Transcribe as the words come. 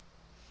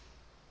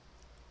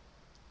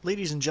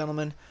ladies and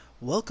gentlemen,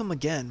 welcome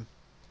again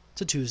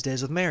to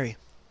Tuesdays with Mary.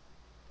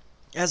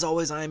 As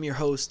always, I am your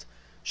host,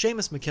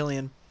 Seamus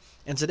McKillian,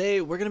 and today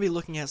we're going to be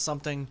looking at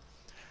something,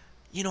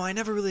 I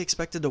never really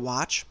expected to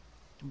watch,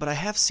 but I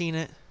have seen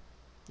it,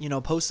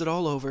 posted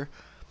all over,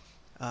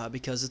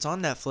 because it's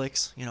on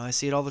Netflix. I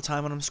see it all the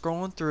time when I'm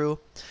scrolling through,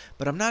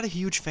 but I'm not a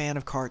huge fan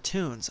of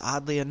cartoons,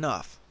 oddly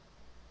enough.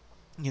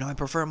 I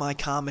prefer my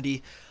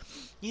comedy,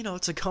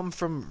 to come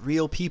from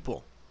real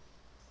people.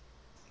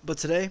 But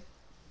today,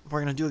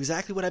 we're going to do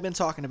exactly what I've been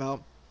talking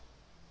about.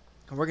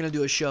 And we're going to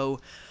do a show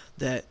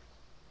that,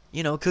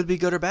 could be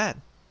good or bad.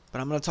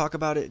 But I'm going to talk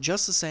about it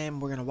just the same.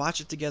 We're going to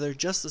watch it together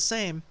just the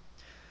same.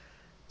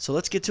 So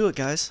let's get to it,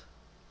 guys.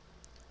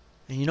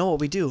 And you know what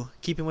we do.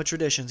 Keeping with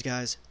traditions,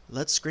 guys.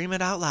 Let's scream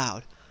it out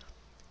loud.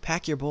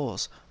 Pack your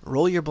bowls,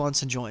 roll your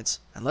blunts and joints,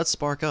 and let's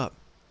spark up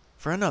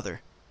for another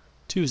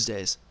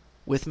Tuesdays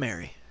with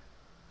Mary.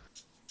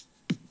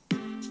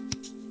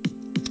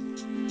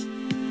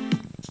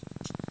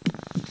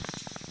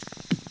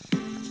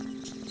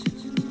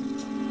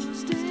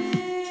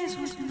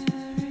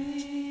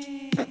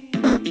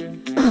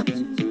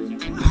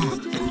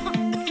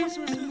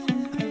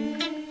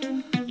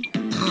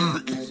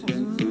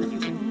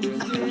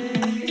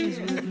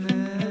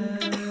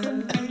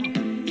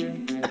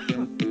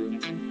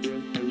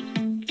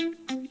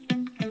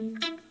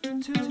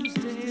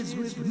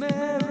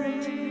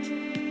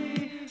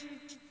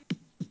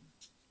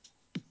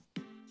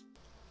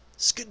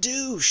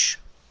 Skadoosh!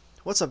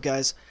 What's up,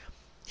 guys?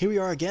 Here we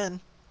are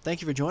again.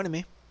 Thank you for joining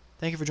me.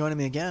 Thank you for joining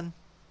me again.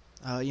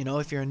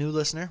 If you're a new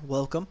listener,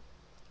 welcome.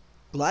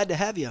 Glad to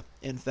have you,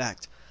 in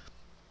fact.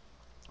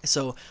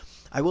 So,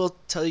 I will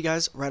tell you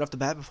guys right off the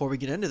bat before we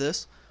get into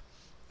this.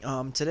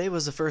 Today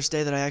was the first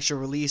day that I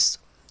actually released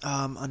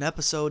an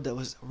episode that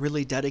was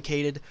really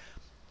dedicated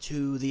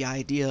to the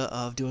idea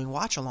of doing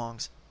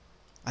watch-alongs.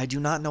 I do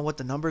not know what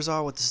the numbers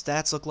are, what the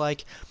stats look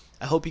like.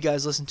 I hope you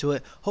guys listened to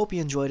it. Hope you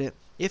enjoyed it.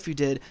 If you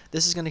did,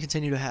 this is going to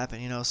continue to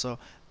happen, so,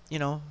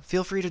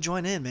 feel free to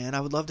join in, man.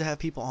 I would love to have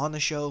people on the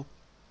show.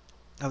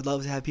 I would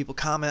love to have people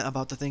comment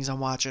about the things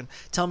I'm watching.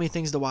 Tell me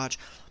things to watch.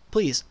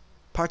 Please,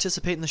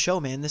 participate in the show,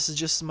 man. This is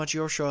just as much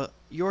your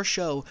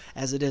show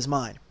as it is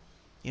mine.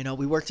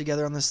 We work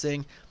together on this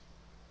thing.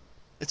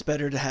 It's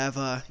better to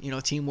have,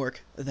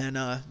 teamwork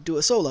than do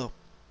it solo.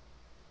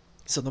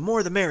 So the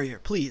more the merrier,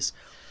 please.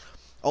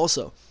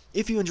 Also,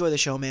 if you enjoy the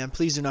show, man,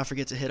 please do not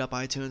forget to hit up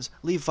iTunes,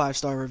 leave a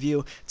 5-star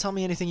review, tell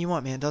me anything you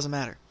want, man, doesn't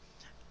matter.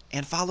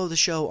 And follow the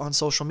show on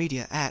social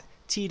media at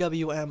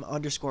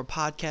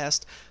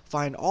TWM_podcast.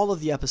 Find all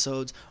of the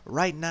episodes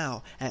right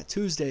now at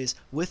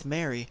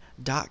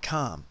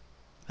TuesdaysWithMary.com.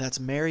 That's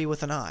Mary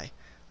with an I.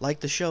 Like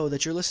the show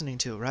that you're listening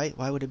to, right?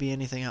 Why would it be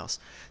anything else?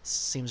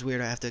 Seems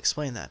weird I have to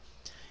explain that.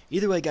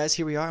 Either way, guys,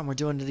 here we are, and we're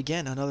doing it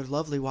again. Another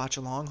lovely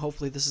watch-along.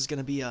 Hopefully this is going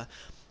to be a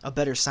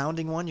better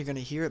sounding one. You're going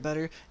to hear it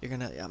better.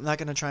 I'm not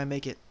going to try and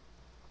make it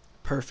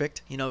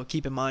perfect.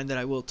 Keep in mind that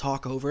I will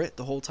talk over it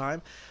the whole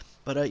time.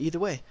 But either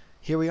way,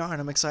 here we are,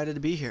 and I'm excited to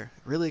be here.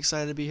 Really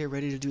excited to be here,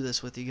 ready to do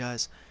this with you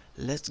guys.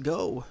 Let's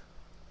go.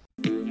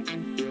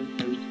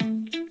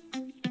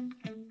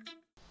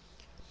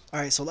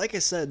 Alright, so like I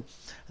said,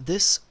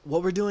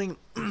 what we're doing,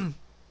 the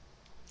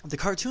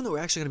cartoon that we're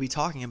actually going to be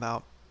talking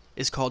about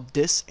is called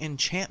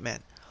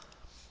Disenchantment.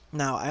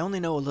 Now, I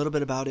only know a little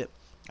bit about it.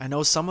 I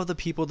know some of the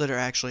people that are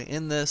actually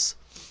in this,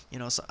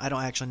 so I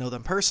don't actually know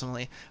them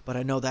personally, but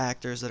I know the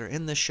actors that are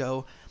in this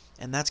show,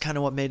 and that's kind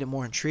of what made it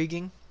more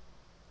intriguing.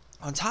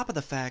 On top of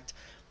the fact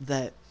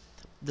that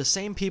the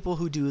same people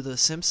who do The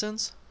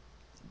Simpsons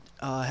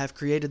have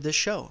created this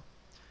show.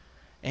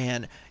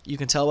 And you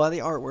can tell by the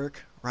artwork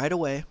right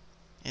away.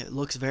 It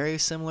looks very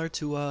similar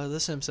to The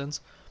Simpsons.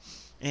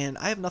 And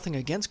I have nothing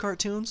against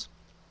cartoons.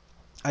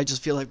 I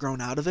just feel I've grown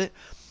out of it.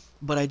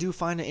 But I do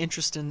find an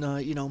interest in,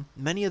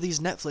 many of these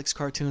Netflix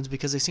cartoons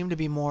because they seem to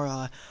be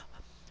more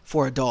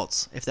for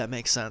adults, if that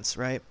makes sense,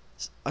 right?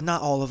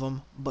 Not all of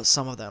them, but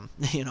some of them.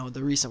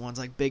 The recent ones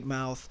like Big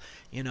Mouth,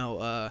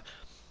 I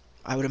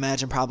would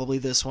imagine probably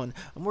this one.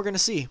 And we're going to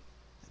see.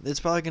 It's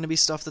probably going to be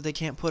stuff that they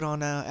can't put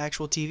on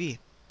actual TV.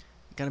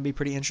 It's going to be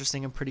pretty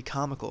interesting and pretty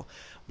comical.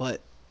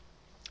 But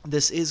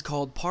this is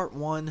called Part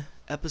 1,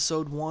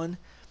 Episode 1.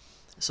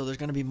 So there's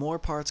going to be more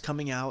parts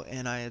coming out,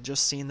 and I had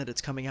just seen that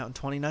it's coming out in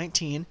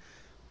 2019.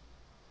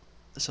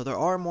 So there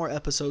are more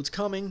episodes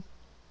coming.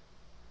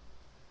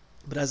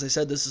 But as I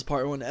said, this is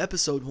Part 1,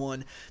 Episode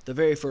 1, the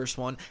very first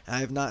one. And I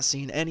have not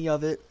seen any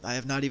of it. I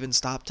have not even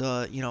stopped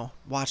to,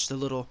 watch the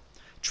little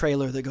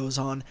trailer that goes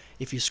on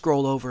if you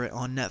scroll over it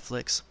on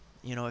Netflix.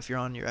 If you're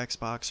on your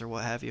Xbox or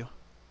what have you.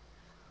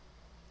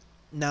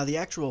 Now, the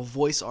actual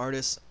voice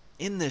artists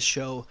in this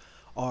show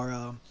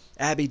are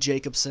Abby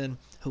Jacobson,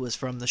 who is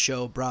from the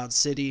show Broad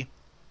City.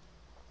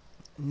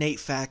 Nate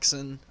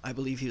Faxon, I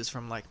believe he was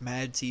from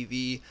Mad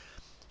TV.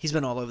 He's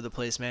been all over the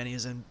place, man. He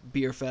was in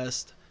Beer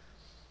Fest.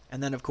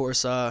 And then, of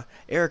course,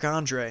 Eric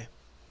Andre.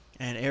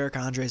 And Eric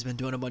Andre's been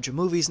doing a bunch of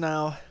movies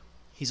now.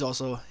 He's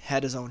also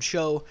had his own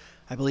show.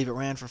 I believe it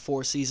ran for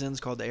 4 seasons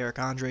called The Eric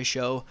Andre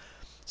Show.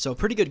 So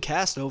pretty good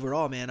cast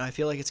overall, man. I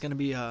feel like it's going to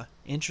be a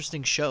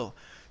interesting show.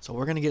 So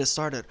we're going to get it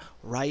started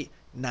right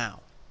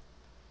now.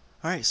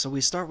 All right, so we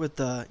start with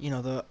the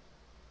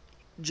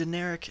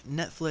generic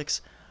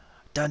Netflix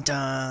dun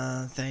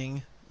dun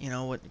thing,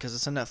 because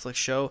it's a Netflix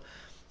show.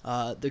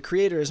 The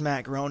creator is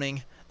Matt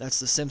Groening. That's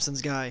the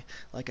Simpsons guy,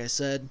 like I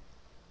said.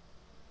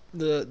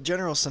 The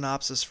general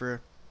synopsis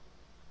for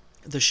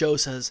the show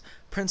says,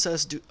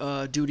 Princess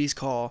duties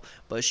call,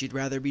 but she'd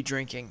rather be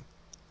drinking.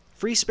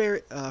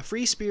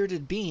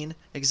 Free-spirited Bean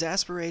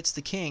exasperates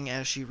the king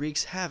as she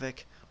wreaks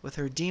havoc with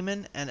her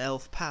demon and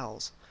elf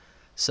pals.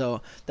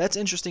 So that's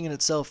interesting in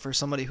itself for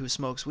somebody who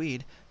smokes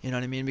weed, you know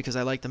what I mean? Because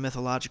I like the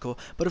mythological.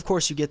 But of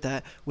course you get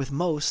that with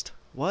most,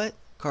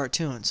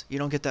 cartoons. You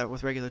don't get that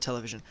with regular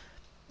television,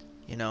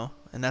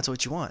 and that's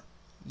what you want.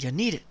 You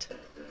need it.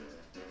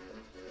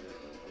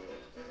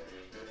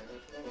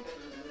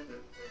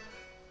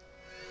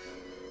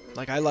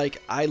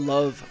 I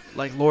love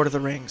Lord of the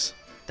Rings.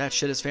 That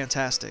shit is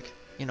fantastic.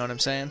 You know what I'm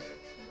saying?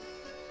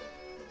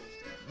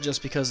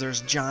 Just because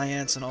there's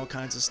giants and all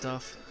kinds of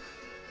stuff.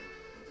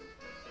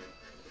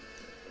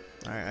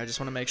 Alright, I just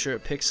want to make sure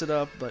it picks it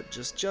up, but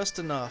just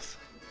enough.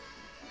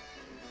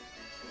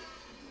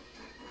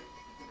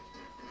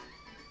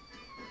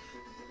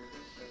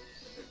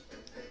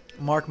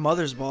 Mark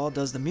Mothersbaugh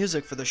does the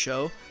music for the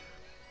show.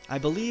 I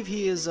believe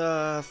he is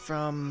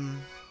from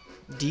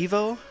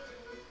Devo.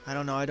 I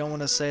don't know. I don't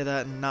want to say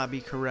that and not be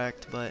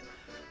correct, but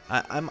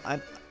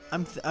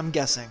I'm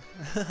guessing.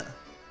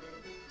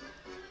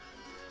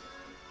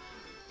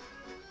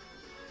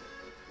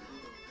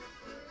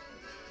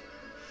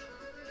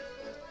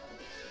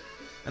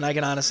 And I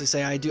can honestly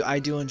say I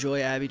do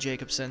enjoy Abby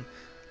Jacobson.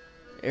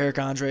 Eric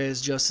Andre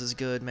is just as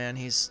good, man.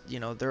 He's,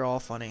 they're all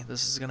funny.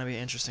 This is going to be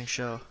an interesting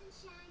show.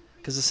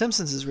 Because The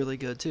Simpsons is really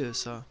good too,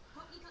 so.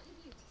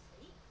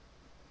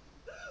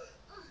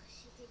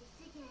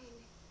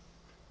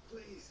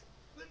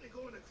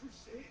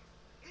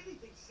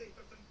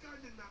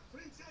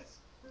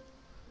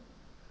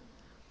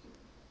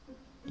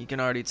 You can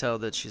already tell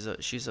that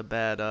she's a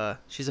bad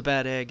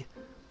egg.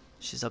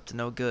 She's up to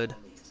no good.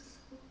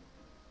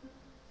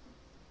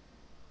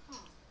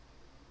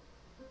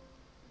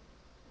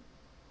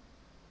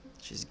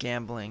 She's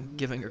gambling,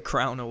 giving her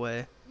crown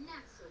away. Not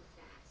so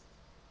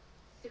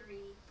fast. 3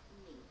 meals.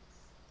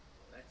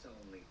 That's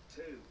only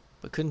 2.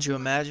 But couldn't you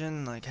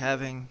imagine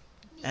having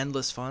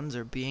endless funds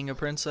or being a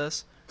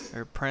princess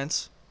or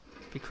prince?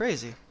 It'd be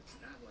crazy.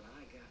 Not when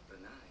I got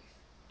the knife.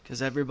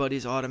 Because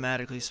everybody's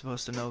automatically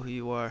supposed to know who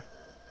you are.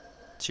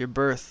 It's your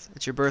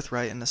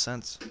birthright in a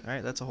sense,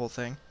 right? That's a whole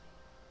thing.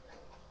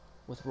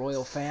 With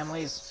royal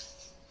families.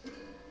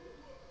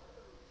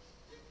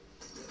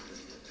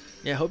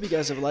 Yeah, I hope you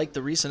guys have liked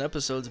the recent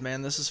episodes,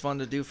 man. This is fun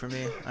to do for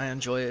me. I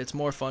enjoy it. It's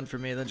more fun for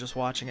me than just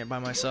watching it by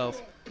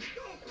myself.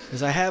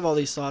 Because I have all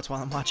these thoughts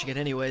while I'm watching it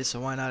anyway,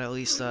 so why not at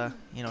least,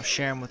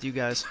 share them with you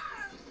guys.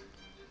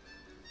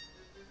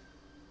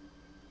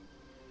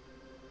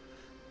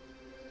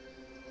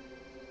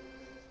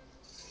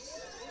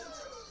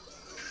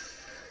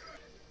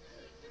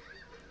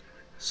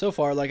 So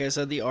far, like I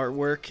said, the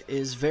artwork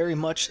is very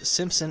much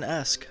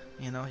Simpson-esque.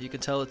 You can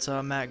tell it's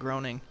Matt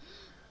Groening.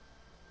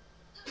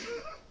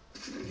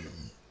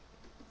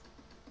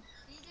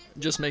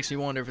 Just makes me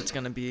wonder if it's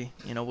going to be,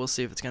 we'll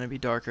see if it's going to be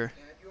darker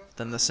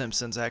than The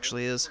Simpsons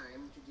actually is.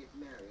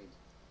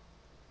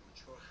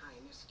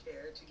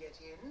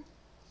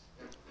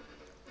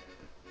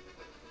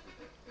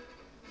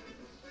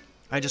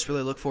 I just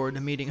really look forward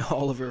to meeting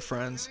all of her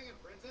friends.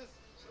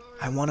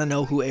 I want to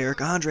know who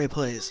Eric Andre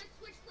plays.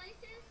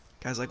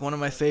 Guy's one of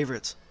my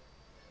favorites.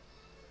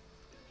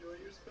 Enjoy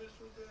your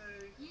special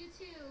day. You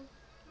too.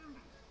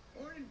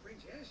 Morning,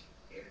 Princess.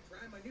 Here to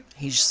try my new...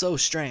 He's so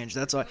strange.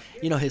 That's why,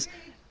 his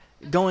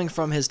going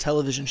from his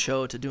television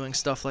show to doing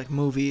stuff like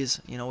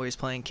movies, where he's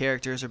playing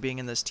characters, or being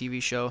in this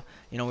TV show,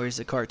 where he's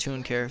a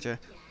cartoon character.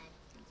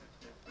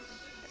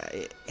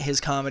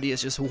 His comedy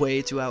is just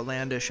way too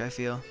outlandish, I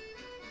feel.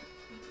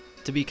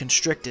 To be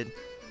constricted,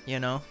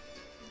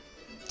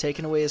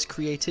 taking away his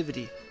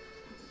creativity.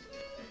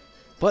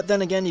 But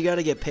then again, you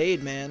gotta get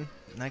paid, man.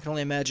 And I can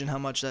only imagine how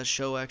much that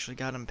show actually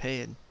got him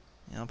paid.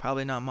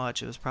 Probably not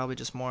much. It was probably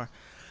just more,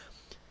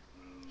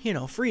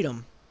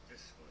 freedom.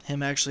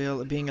 Him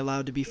actually being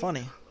allowed to be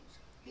funny.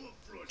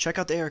 Check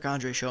out the Eric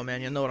Andre show, man.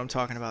 You'll know what I'm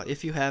talking about.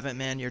 If you haven't,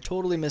 man, you're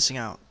totally missing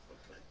out.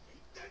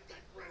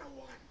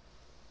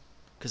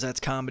 Because that's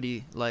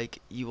comedy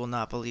like you will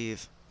not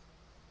believe.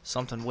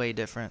 Something way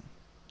different.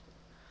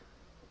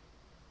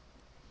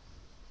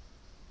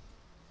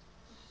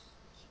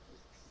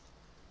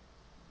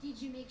 Did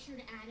you make sure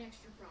to add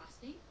extra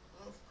frosting?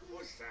 Of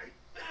course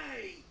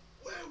Hey,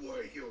 where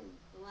were you?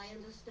 Oh, I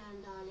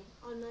understand, darling.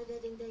 On my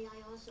wedding day,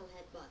 I also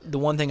had butter. The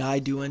one thing I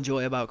do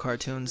enjoy about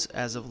cartoons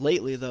as of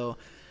lately, though,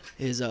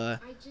 is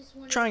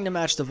trying to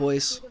match the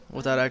voice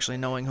without actually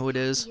knowing who it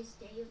is.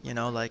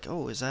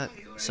 Oh, is that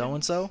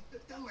so-and-so?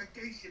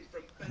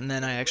 And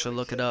then I actually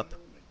look it up.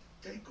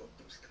 Take off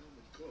those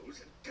common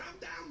clothes and come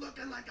down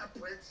looking like a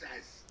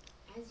princess.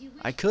 As you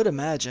wish. I could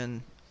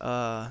imagine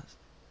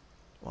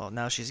Well,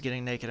 now she's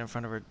getting naked in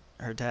front of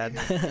her dad. He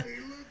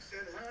looks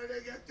at her,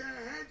 they get their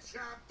head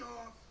chopped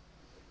off.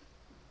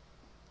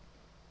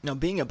 Now,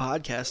 being a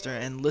podcaster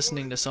and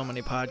listening to so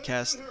many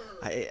podcasts,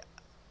 it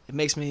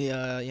makes me,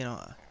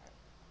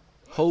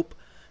 hope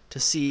to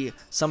see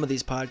some of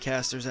these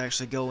podcasters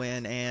actually go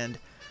in and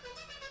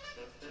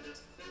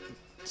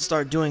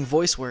start doing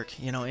voice work,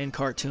 in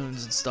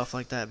cartoons and stuff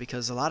like that,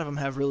 because a lot of them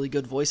have really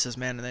good voices,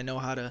 man, and they know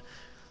how to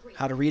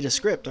read a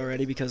script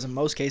already, because in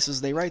most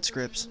cases they write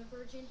scripts.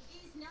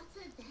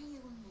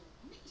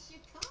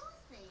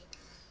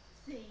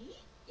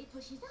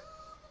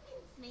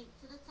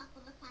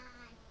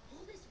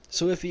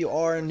 So if you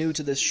are new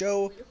to this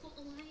show,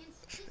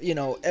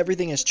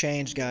 everything has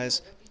changed,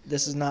 guys.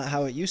 This is not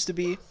how it used to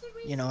be.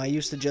 I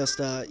used to just,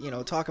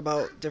 talk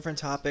about different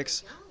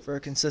topics for a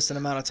consistent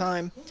amount of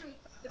time.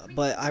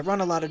 But I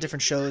run a lot of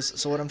different shows,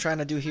 so what I'm trying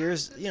to do here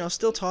is,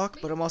 still talk,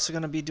 but I'm also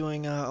going to be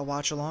doing a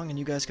watch-along, and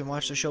you guys can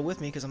watch the show with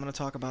me, because I'm going to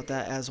talk about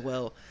that as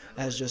well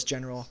as just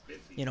general,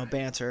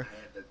 banter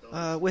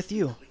with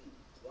you.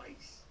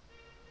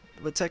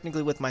 But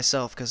technically with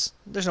myself, because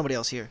there's nobody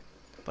else here.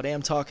 But I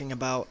am talking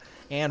about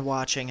and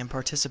watching and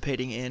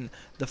participating in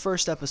the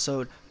first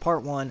episode,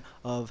 part 1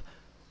 of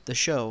the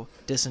show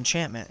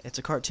Disenchantment. It's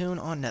a cartoon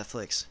on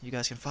Netflix. You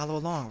guys can follow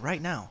along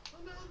right now.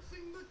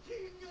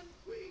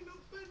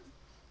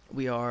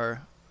 We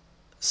are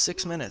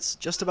 6 minutes,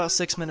 just about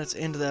 6 minutes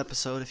into the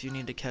episode if you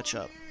need to catch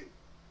up.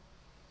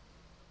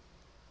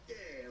 Yeah,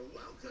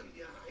 welcome,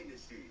 your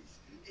highnesses.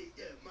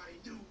 My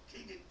new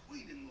king and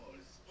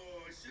queen-in-laws.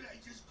 Or should I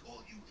just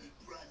call you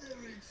brother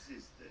and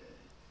sister?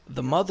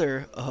 The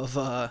mother of,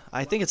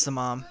 I think it's the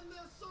mom.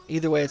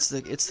 Either way, it's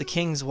the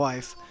king's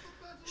wife.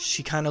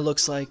 She kind of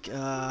looks like,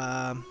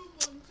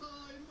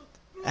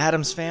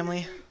 Adam's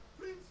Family.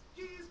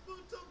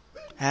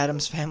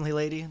 Adam's Family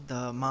lady,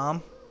 the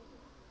mom.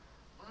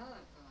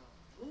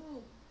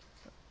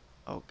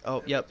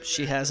 Oh, yep.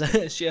 She has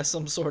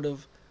some sort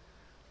of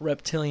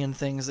reptilian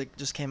things that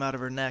just came out of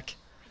her neck.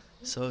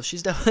 So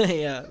she's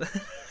definitely, yeah.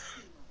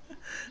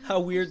 How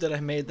weird that I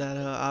made that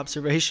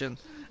observation,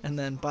 and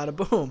then bada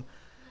boom.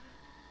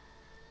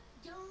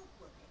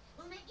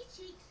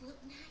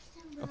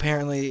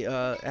 Apparently,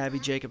 Abby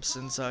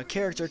Jacobson's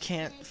character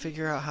can't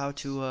figure out how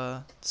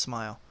to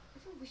smile.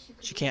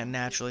 She can't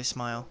naturally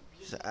smile.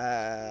 She's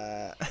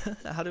how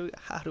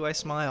do I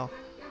smile?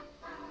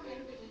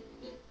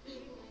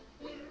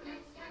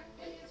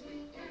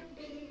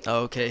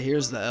 Okay,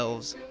 here's the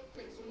elves,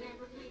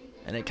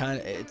 and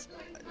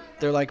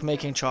they're like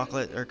making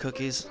chocolate or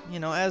cookies,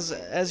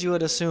 as you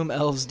would assume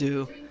elves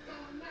do,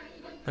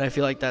 but I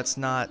feel like that's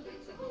not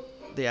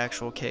the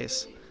actual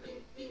case.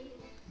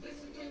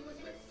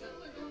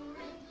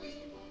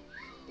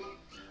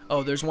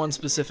 Oh, there's one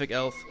specific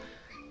elf.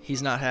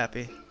 He's not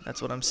happy. That's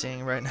what I'm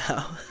seeing right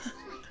now.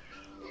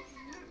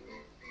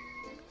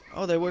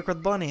 Oh, they work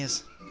with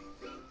bunnies.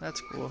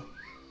 That's cool.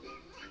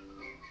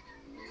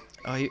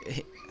 Oh, he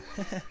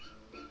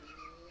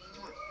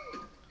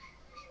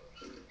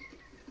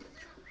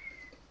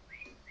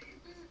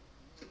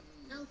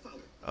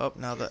Oh,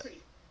 now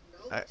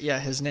yeah,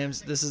 this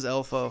is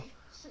Elfo.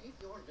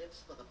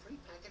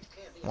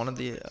 One of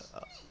the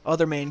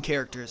other main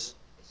characters,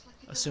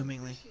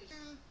 assumingly.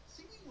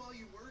 Singing while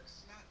you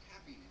work's not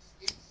happiness.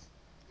 It's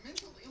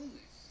mental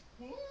illness.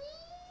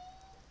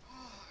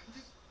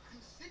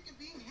 I'm sick of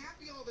being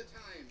happy all the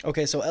time.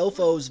 Okay, so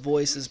Elfo's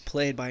voice is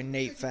played by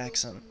Nat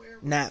Faxon.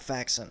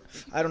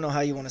 I don't know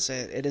how you want to say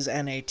it. It is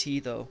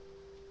N-A-T, though.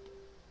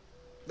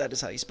 That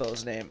is how you spell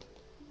his name.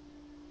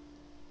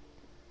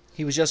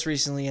 He was just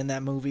recently in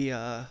that movie,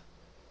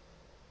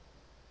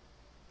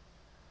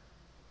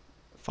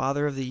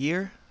 Father of the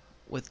Year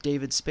with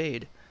David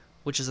Spade,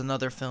 which is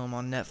another film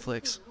on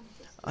Netflix.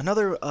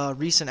 Another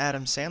recent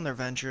Adam Sandler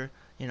venture,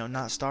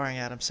 not starring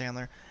Adam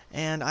Sandler,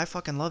 and I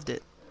fucking loved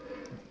it.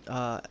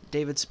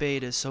 David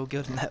Spade is so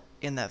good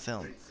in that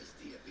film.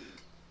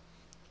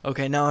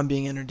 Okay, now I'm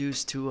being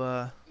introduced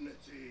to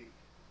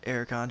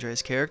Eric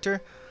Andre's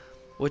character,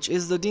 which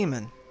is the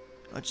demon.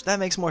 Which that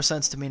makes more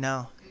sense to me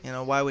now.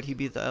 Why would he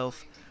be the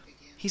elf?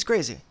 He's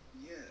crazy.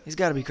 He's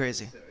got to be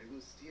crazy.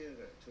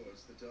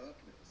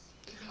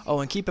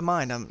 Oh, and keep in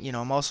mind,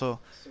 I'm also,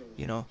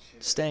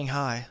 staying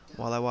high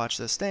while I watch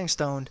this. Staying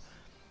stoned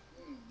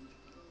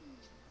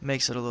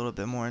makes it a little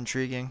bit more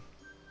intriguing.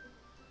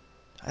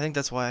 I think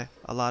that's why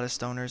a lot of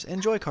stoners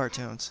enjoy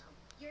cartoons.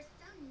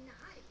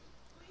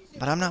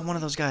 But I'm not one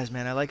of those guys,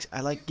 man. I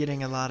like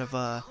getting a lot of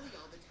I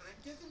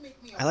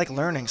like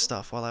learning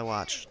stuff while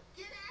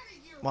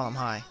I'm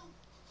high.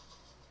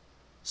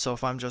 So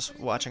if I'm just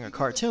watching a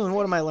cartoon,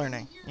 what am I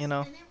learning?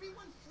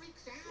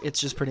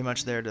 It's just pretty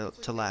much there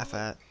to laugh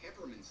at.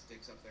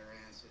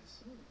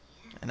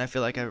 And I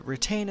feel like I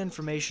retain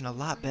information a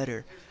lot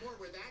better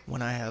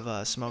when I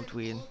have smoked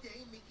weed.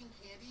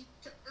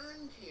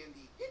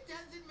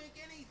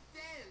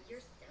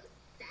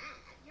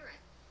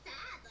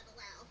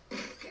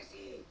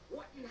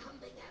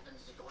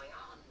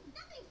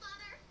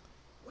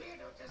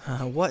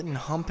 What in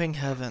humping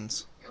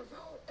heavens?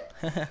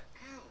 Al,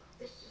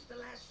 this is the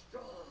last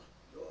straw.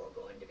 You're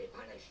going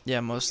Yeah,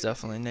 most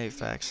definitely Nate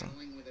Faxon.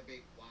 With a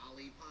big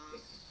lollipop.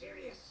 This is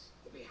serious.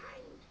 You'll be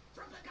hanged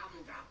from the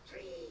gumdrop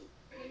tree.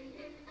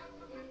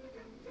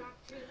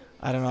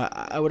 I don't know.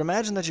 I would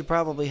imagine that you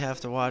probably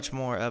have to watch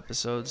more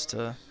episodes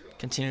to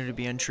continue to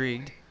be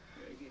intrigued.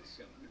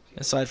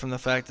 Aside from the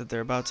fact that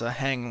they're about to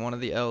hang one of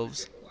the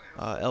elves.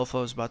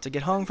 Elfo's about to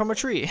get hung from a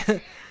tree.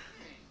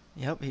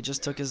 Yep, he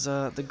just took his,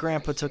 the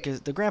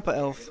grandpa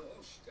elf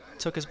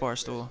took his bar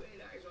stool.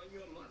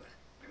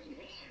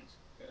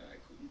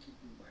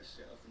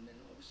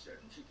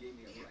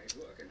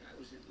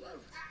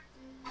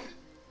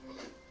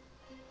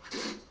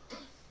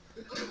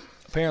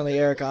 Apparently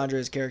Eric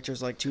Andre's character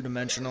is like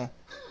two-dimensional.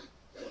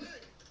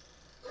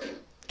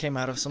 Came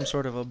out of some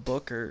sort of a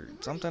book or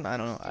something. I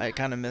don't know. I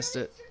kind of missed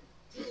it.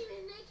 Demon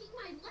making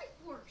my life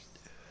worse.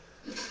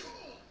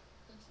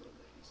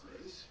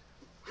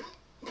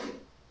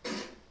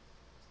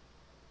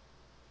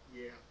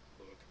 Yeah,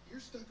 look,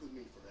 you're stuck with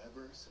me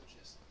forever, so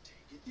just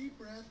take a deep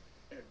breath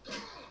and...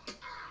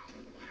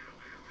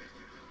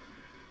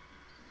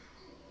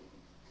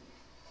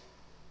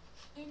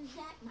 And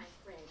that, my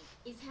friend,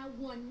 is how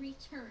one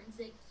returns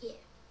a gift.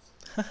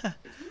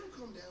 If you don't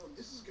calm down,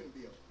 this is gonna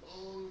be a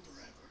long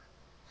forever.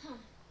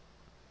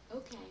 Huh.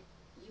 Okay,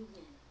 you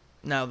win.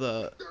 Now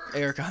the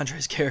Eric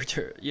Andre's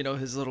character,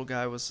 his little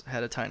guy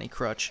had a tiny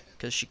crutch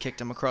because she kicked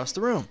him across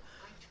the room.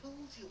 I told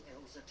you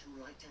elves are too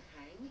light to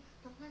hang.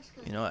 The less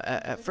good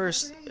At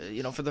first,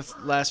 for the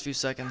last few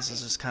seconds,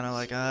 it's just kind of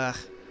like,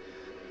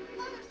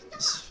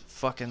 this is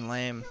fucking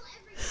lame.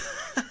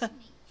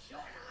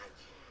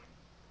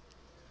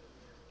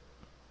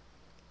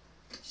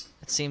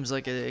 It seems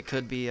like it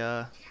could be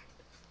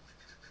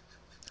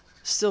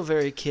still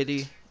very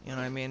kiddie, you know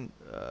what I mean?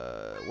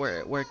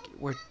 Where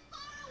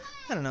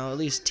I don't know, at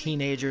least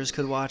teenagers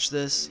could watch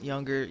this,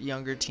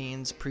 younger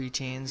teens,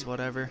 preteens,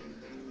 whatever.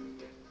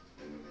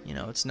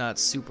 It's not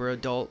super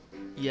adult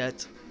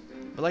yet.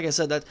 But like I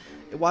said, that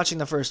watching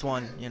the first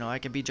one, I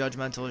could be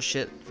judgmental as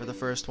shit for the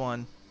first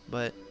one,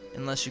 but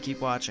unless you keep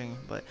watching,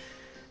 but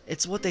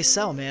it's what they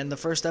sell, man. The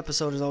first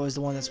episode is always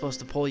the one that's supposed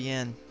to pull you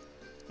in.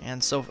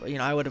 And so,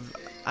 I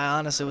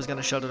honestly was going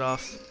to shut it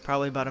off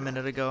probably about a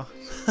minute ago.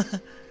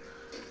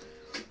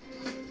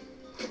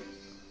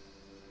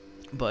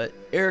 But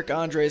Eric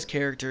Andre's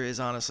character is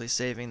honestly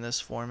saving this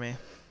for me.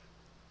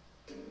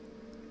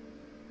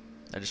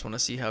 I just want to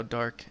see how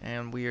dark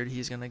and weird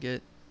he's going to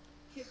get.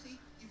 Kissy,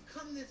 you've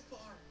come this far.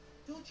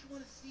 Don't you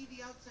want to see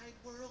the outside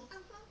world?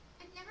 Uncle,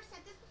 I've never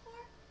said this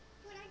before,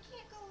 but I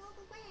can't go all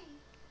the way.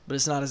 But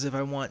it's not as if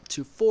I want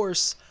to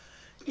force,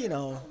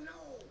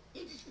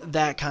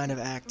 that kind of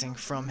acting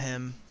from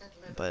him.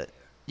 But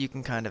you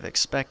can kind of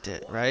expect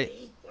it, right?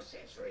 For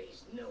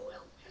centuries, no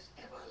elf has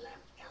ever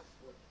left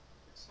Elfwood.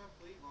 Except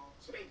Levo.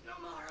 Speak no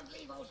more of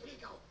Levo's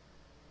Rico.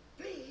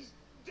 Please,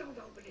 don't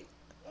open it.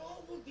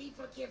 All will be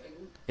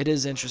forgiven. It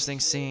is interesting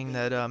seeing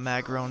that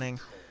Matt Groening,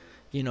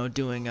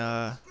 doing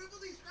I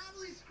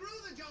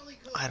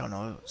don't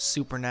know,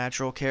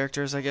 supernatural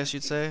characters, I guess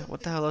you'd say.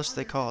 What the hell else are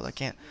they called? I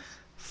can't.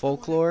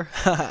 Folklore?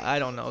 I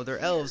don't know. They're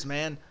elves,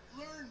 man.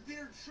 Learn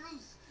bitter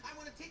truths. I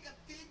want to take a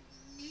big,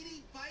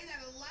 meaty bite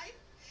out of life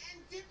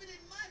and dip it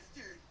in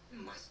mustard.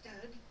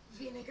 Mustard,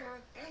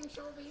 vinegar,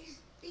 anchovies.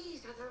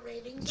 These are the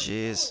ravings.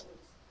 Jeez.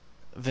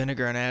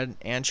 Vinegar and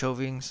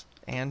anchovies.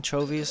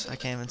 Anchovies? I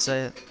can't even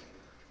say it.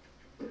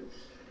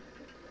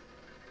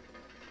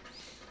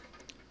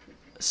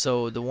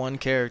 So the one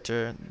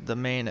character, the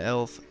main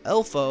elf,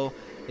 Elfo,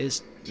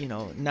 is,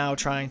 now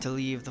trying to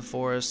leave the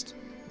forest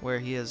where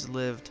he has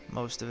lived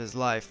most of his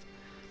life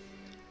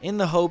in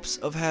the hopes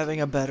of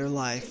having a better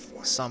life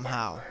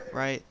somehow,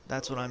 right?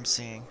 That's what I'm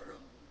seeing.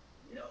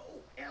 No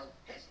elf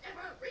has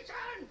ever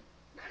returned.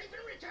 Not even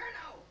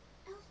Returno.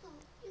 Elfo,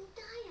 you'll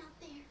die out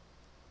there.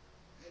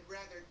 I'd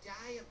rather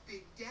die a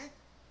big death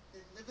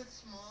than live a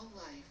small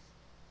life.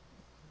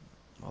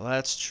 Well,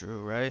 that's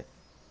true, right?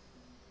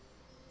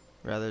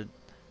 Rather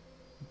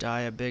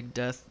die a big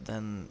death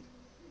than...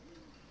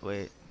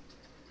 Wait.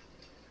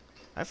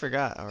 I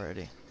forgot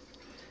already.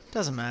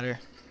 Doesn't matter.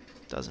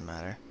 Doesn't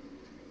matter.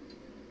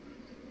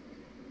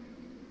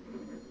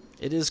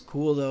 It is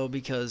cool, though,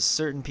 because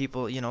certain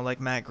people, like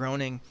Matt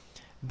Groening,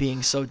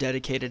 being so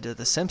dedicated to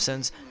The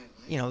Simpsons,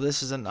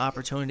 this is an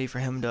opportunity for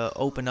him to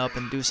open up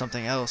and do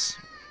something else.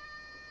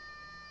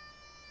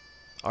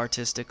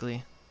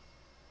 Artistically.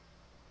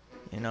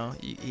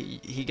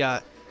 He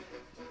got...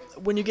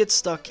 When you get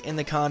stuck in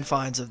the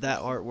confines of that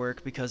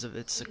artwork because of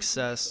its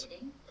success,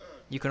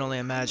 you can only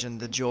imagine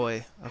the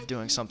joy of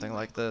doing something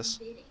like this.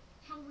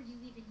 How were you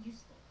even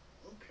useful?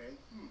 Okay.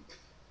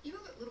 You know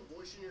that little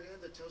voice in your head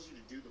that tells you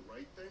to do the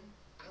right thing?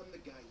 I'm the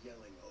guy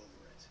yelling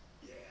over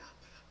it.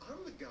 Yeah.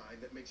 I'm the guy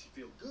that makes you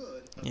feel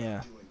good about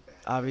Yeah. doing bad.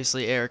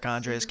 Obviously, Eric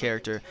Andre's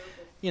character,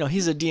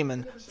 he's a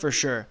demon for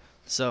sure,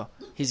 so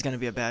he's gonna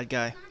be a bad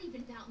guy. It's not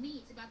even about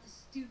me, it's about the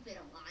stupid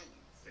alliance.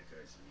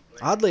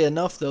 Oddly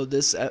enough, though,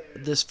 this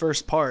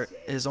first part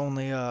is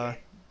only the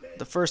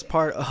first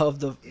part of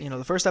the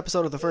the first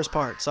episode of the first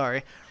part.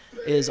 Sorry,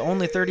 is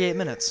only 38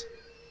 minutes.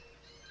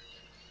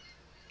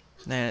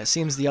 And it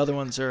seems the other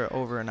ones are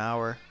over an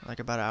hour, like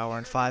about an hour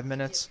and 5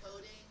 minutes.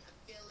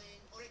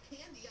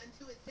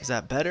 Is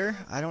that better?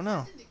 I don't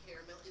know.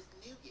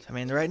 I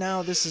mean, right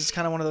now, this is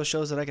kind of one of those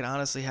shows that I could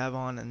honestly have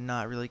on and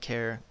not really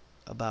care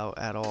about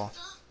at all.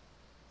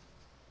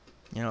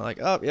 You know, like,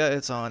 oh, yeah,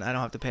 it's on. I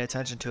don't have to pay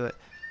attention to it.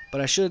 But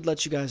I should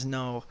let you guys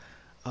know,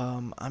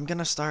 I'm going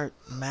to start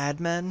Mad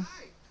Men.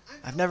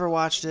 I've never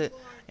watched it,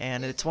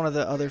 and it's one of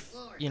the other,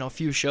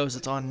 few shows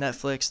that's on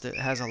Netflix that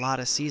has a lot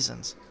of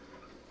seasons.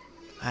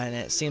 And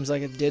it seems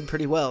like it did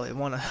pretty well. It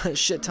won a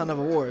shit ton of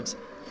awards.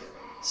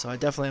 So I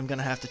definitely am going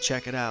to have to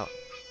check it out.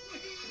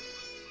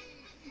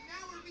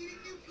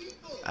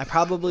 I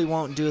probably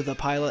won't do the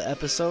pilot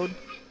episode,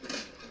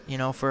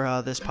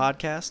 for this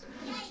podcast.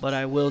 But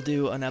I will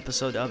do an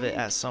episode of it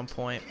at some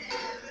point.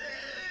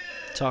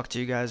 Talk to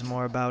you guys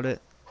more about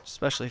it.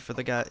 Especially for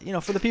the guy,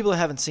 for the people that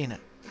haven't seen it.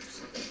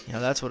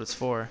 That's what it's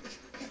for.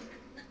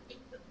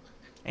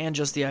 And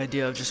just the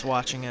idea of just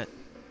watching it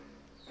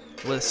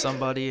with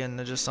somebody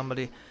and just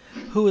somebody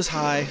who is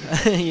high,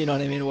 you know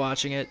what I mean,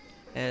 watching it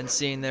and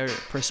seeing their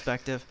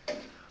perspective.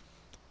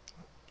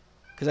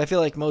 Because I feel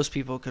like most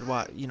people could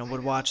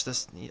would watch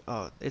this.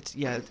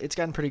 It's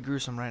gotten pretty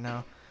gruesome right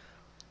now.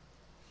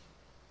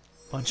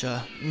 Bunch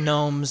of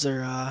gnomes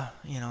are,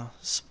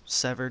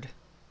 severed,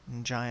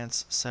 and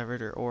giants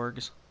severed, or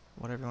orgs,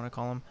 whatever you want to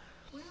call them.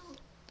 Well,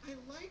 I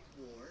like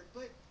war,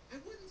 but I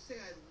wouldn't say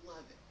I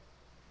love it.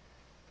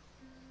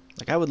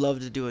 Like, I would love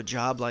to do a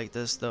job like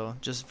this, though.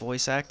 Just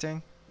voice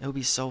acting. It would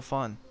be so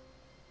fun.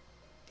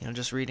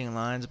 Just reading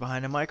lines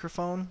behind a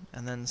microphone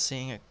and then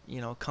seeing it,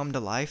 come to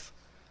life.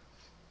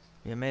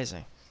 It'd be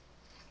amazing.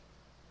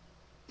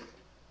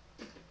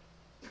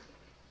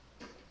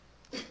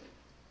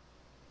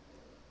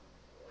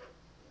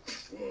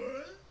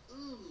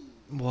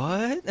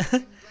 What?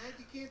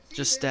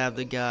 Just stabbed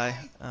the guy.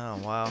 Oh,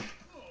 wow.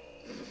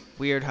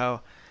 Weird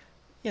how,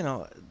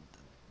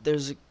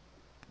 there's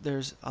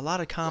a lot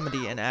of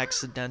comedy in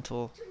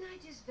accidental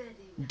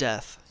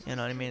death, you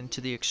know what I mean, to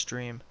the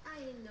extreme.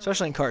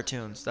 Especially in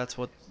cartoons. That's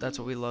what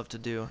we love to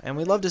do. And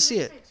we love to see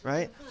it,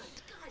 right?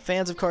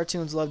 Fans of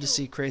cartoons love to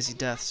see crazy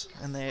deaths,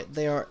 and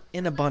they are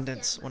in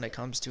abundance when it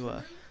comes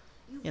to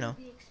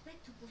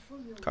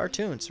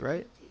cartoons,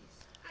 right?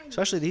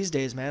 Especially these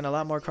days, man, a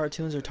lot more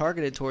cartoons are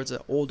targeted towards an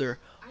older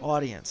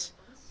audience,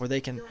 where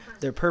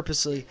they're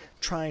purposely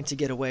trying to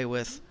get away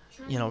with,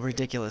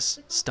 ridiculous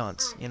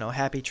stunts.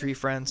 Happy Tree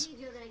Friends.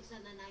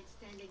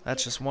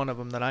 That's just one of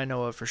them that I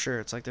know of for sure.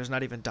 It's like there's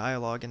not even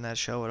dialogue in that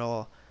show at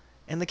all.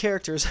 And the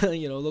characters,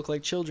 look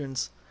like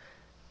children's,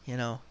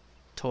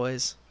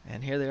 toys.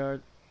 And here they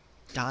are,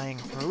 dying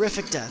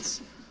horrific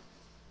deaths.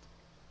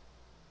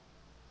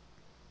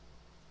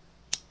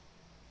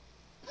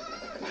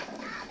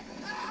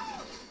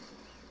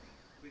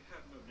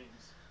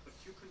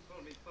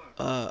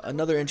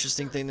 Another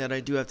interesting thing that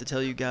I do have to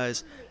tell you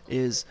guys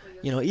is,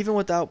 even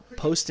without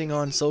posting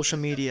on social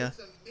media,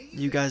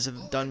 you guys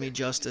have done me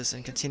justice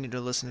and continue to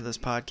listen to this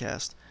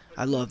podcast.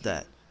 I love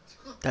that.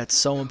 That's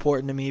so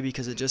important to me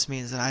because it just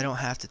means that I don't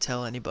have to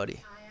tell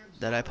anybody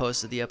that I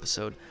posted the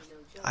episode.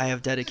 I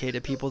have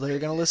dedicated people that are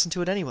going to listen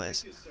to it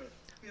anyways.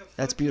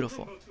 That's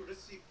beautiful.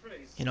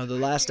 The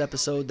last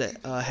episode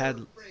that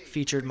had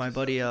featured my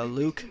buddy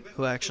Luke,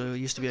 who actually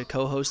used to be a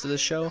co-host of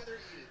this show,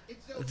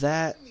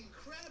 that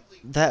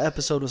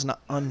episode was an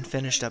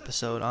unfinished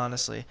episode,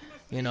 honestly.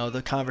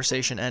 The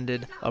conversation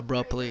ended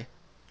abruptly,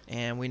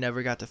 and we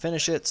never got to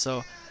finish it,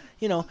 so,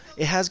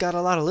 it has got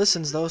a lot of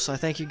listens, though, so I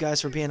thank you guys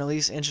for being at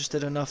least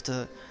interested enough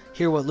to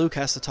hear what Luke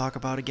has to talk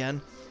about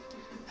again.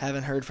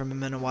 Haven't heard from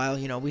him in a while.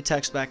 We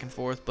text back and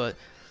forth, but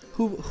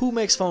who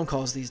makes phone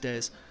calls these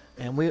days?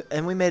 And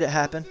we made it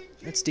happen.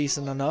 It's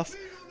decent enough.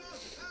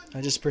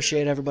 I just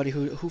appreciate everybody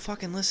who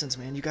fucking listens,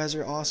 man. You guys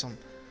are awesome.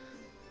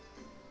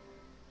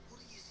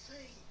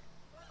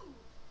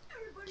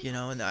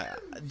 And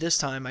this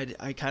time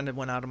I kind of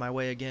went out of my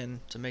way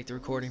again to make the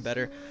recording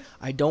better.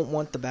 I don't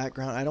want the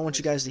background. I don't want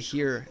you guys to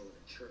hear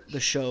the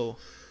show,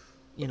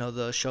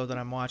 the show that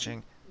I'm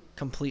watching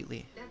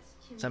completely.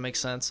 Does that make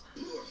sense?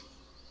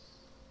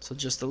 So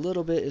just a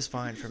little bit is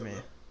fine for me.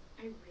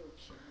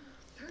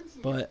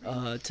 But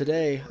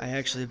today I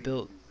actually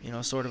built,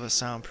 sort of a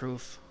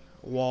soundproof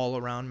wall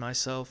around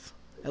myself,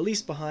 at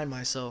least behind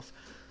myself,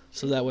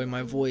 so that way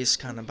my voice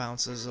kind of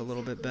bounces a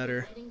little bit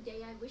better.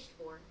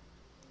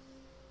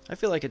 I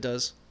feel like it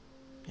does.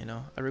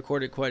 I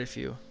recorded quite a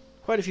few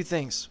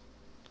things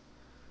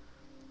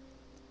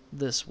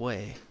this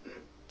way.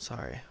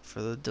 Sorry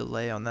for the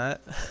delay on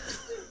that.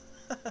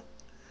 I'm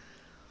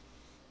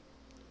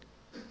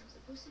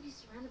supposed to be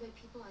surrounded by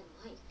people I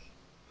like.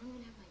 I don't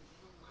even have my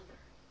real mother.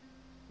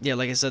 Yeah,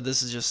 like I said,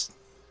 this is just...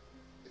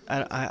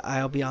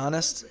 I'll be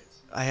honest,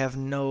 I have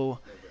no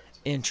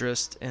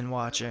interest in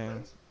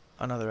watching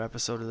another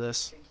episode of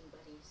this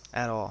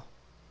at all.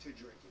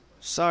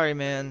 Sorry,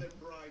 man.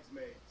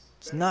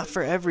 It's not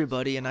for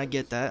everybody, and I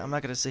get that. I'm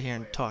not going to sit here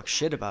and talk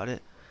shit about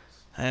it.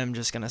 I am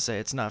just going to say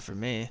it's not for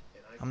me.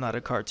 I'm not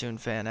a cartoon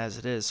fan as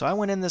it is. So I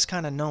went in this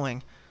kind of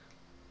knowing,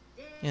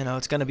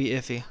 it's going to be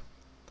iffy.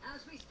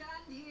 As we stand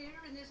here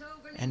in this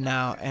and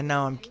now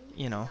I'm,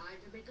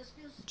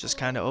 just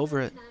kind of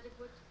over it.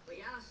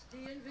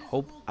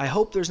 I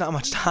hope there's not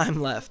much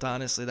time left.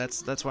 Honestly,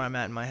 that's where I'm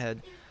at in my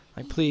head.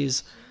 Like,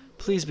 please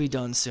be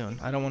done soon.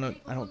 I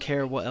don't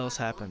care what else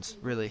happens,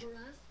 really.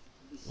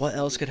 What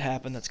else could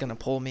happen that's gonna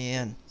pull me in?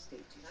 I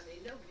mean,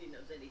 nobody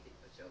knows anything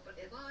for sure, but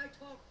if I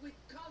talk with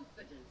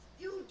confidence,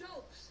 you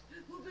dopes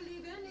will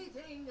believe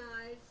anything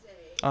I say.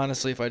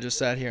 Honestly, if I just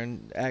sat here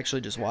and actually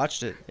just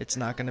watched it, it's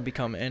not gonna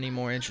become any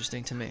more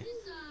interesting to me.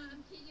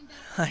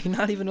 Like,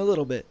 not even a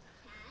little bit.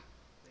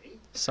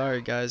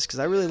 Sorry, guys, because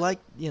I really like,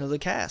 the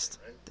cast.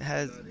 It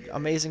has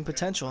amazing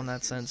potential in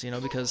that sense,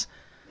 because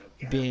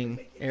being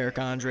Eric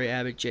Andre,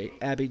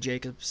 Abby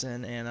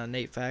Jacobson, and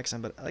Nate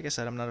Faxon. But like I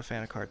said, I'm not a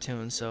fan of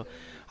cartoons, so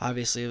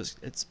obviously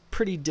it's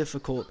pretty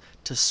difficult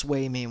to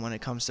sway me when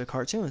it comes to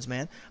cartoons,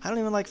 man. I don't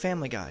even like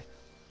Family Guy.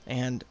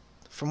 And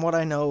from what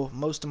I know,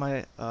 most of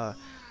my,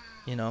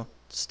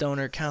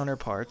 stoner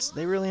counterparts,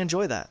 they really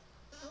enjoy that.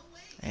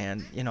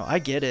 And, I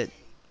get it,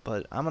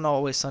 but I'm an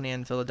Always Sunny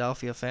in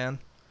Philadelphia fan.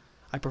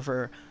 I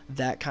prefer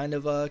that kind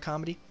of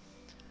comedy.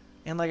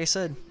 And like I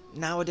said,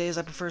 nowadays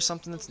I prefer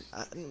something that's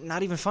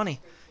not even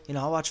funny.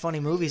 I watch funny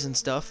movies and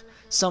stuff,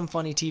 some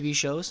funny TV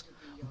shows,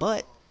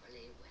 but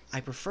I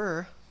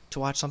prefer to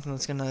watch something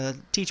that's going to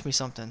teach me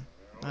something.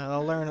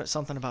 I'll learn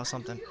something about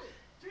something.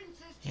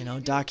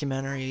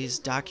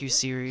 Documentaries,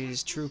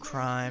 docuseries, true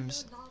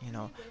crimes,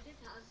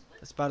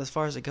 that's about as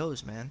far as it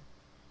goes, man.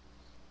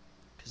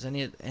 Because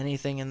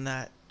anything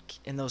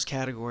in those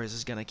categories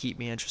is going to keep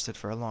me interested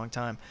for a long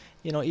time.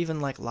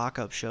 Even like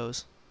lockup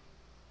shows.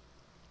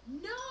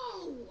 No!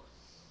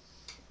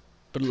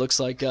 But it looks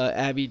like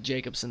Abby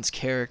Jacobson's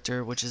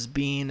character, which is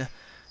Bean,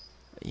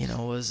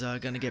 was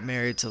going to get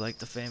married to like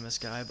the famous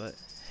guy, but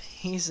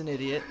he's an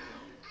idiot.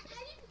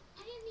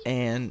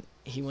 And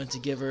he went to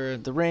give her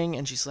the ring,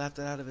 and she slapped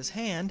it out of his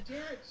hand.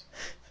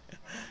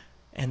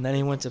 And then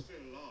he went to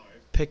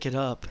pick it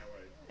up,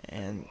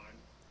 and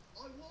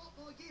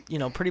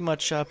pretty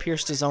much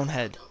pierced his own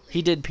head.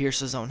 He did pierce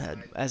his own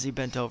head as he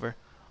bent over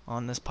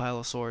on this pile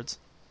of swords.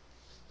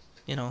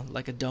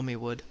 Like a dummy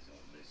would.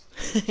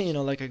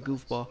 Like a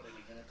goofball.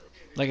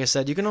 Like I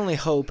said, you can only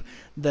hope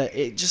that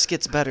it just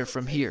gets better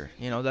from here.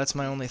 That's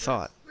my only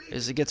thought,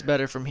 is it gets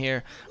better from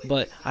here.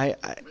 But I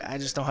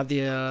just don't have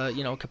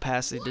the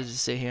capacity to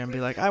just sit here and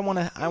be like, I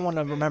wanna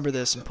remember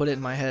this and put it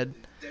in my head.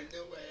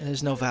 And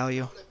there's no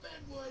value.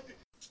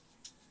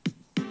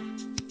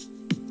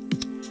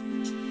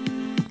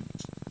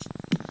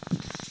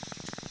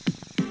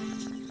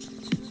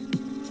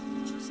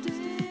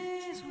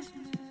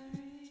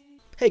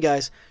 Hey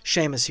guys,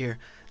 Seamus here.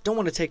 Don't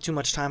want to take too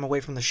much time away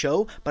from the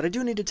show, but I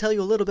do need to tell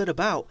you a little bit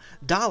about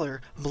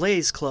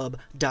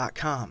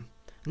DollarBlazeClub.com.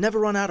 Never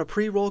run out of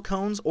pre-roll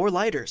cones or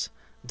lighters.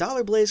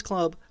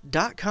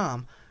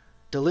 DollarBlazeClub.com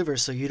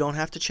delivers so you don't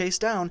have to chase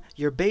down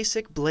your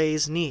basic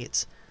blaze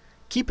needs.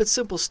 Keep it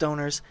simple,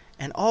 stoners,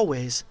 and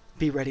always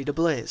be ready to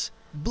blaze.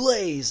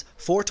 Blaze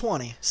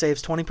 420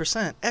 saves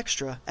 20%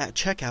 extra at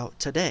checkout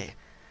today.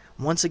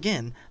 Once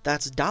again,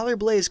 that's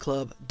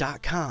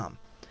DollarBlazeClub.com.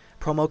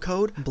 Promo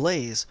code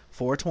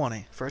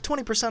BLAZE420 for a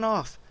 20%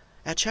 off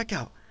at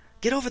checkout.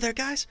 Get over there,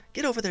 guys.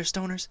 Get over there,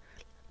 stoners.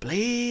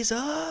 Blaze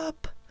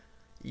up.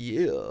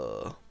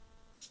 Yeah.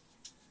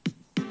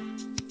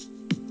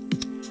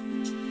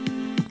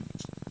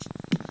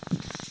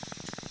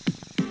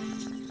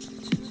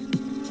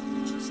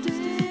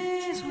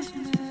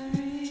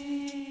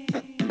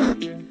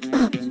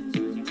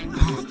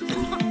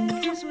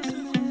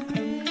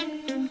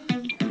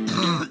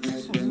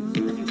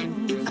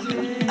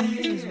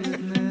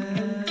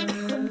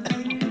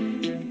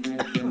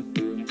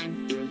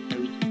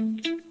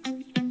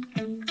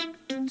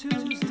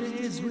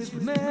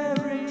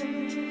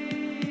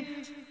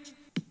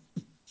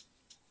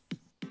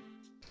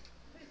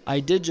 I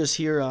did just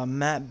hear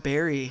Matt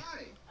Berry.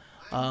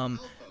 I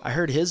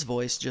heard his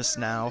voice just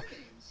now.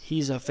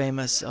 He's a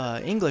famous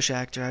English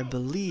actor. I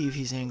believe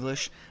he's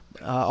English.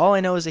 All I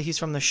know is that he's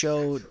from the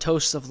show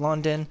Toasts of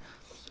London.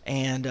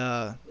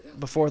 And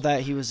before that,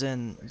 he was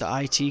in the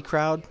IT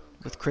Crowd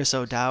with Chris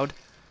O'Dowd.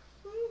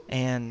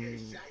 And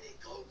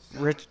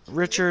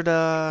Richard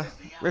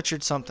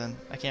something.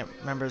 I can't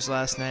remember his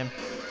last name.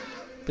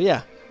 But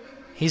yeah,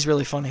 he's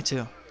really funny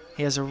too.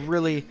 He has a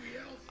really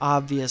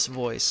obvious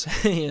voice.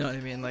 You know what I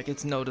mean? Like,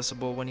 it's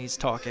noticeable when he's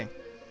talking.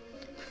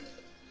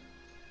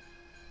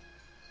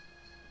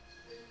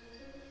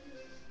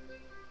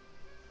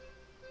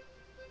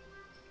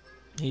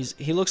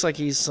 He looks like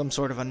he's some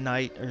sort of a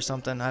knight or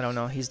something. I don't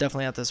know. He's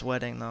definitely at this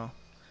wedding though.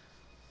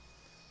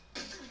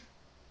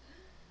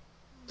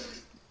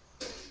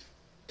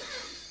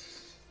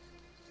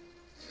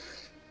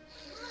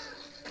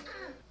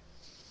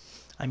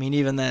 I mean,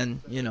 even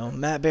then,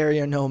 Matt Berry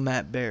or no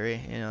Matt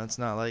Berry, it's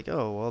not like,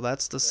 oh, well,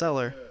 that's the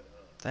seller.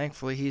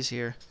 Thankfully, he's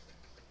here.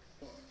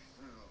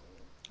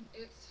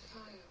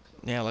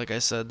 Yeah, like I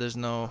said, there's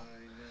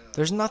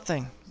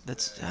nothing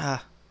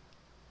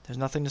there's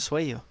nothing to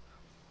sway you.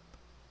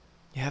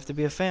 You have to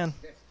be a fan.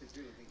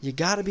 You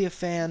gotta be a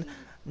fan,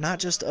 not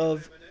just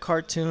of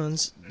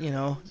cartoons,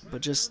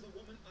 but just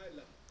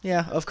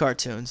Yeah, of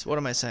cartoons. What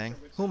am I saying?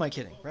 Who am I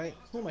kidding, right?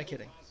 Who am I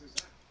kidding?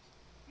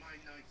 My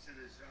knights at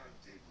his round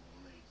table,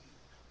 lady.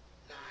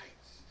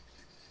 Knights.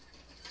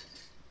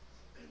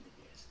 And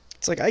again.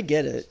 It's like, I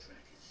get it.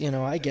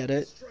 I get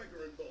it.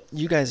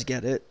 You guys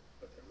get it.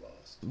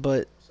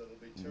 But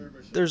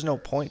there's no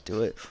point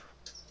to it.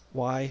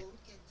 Why?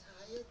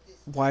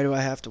 Why do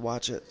I have to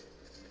watch it?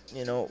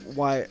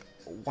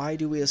 Why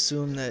do we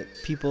assume that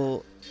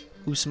people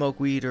who smoke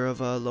weed are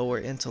of a lower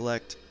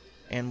intellect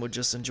and would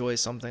just enjoy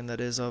something that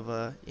is of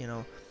a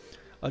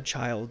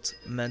child's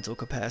mental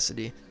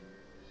capacity?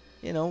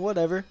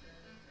 Whatever.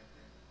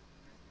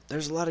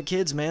 There's a lot of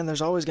kids, man.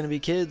 There's always going to be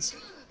kids.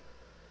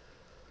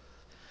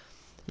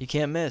 You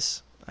can't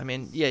miss. I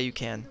mean, yeah, you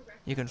can.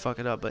 You can fuck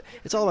it up, but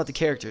it's all about the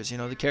characters.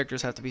 The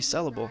characters have to be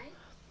sellable.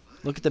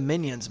 Look at the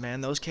Minions,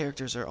 man. Those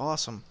characters are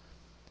awesome.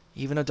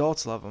 Even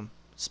adults love them.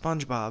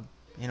 SpongeBob,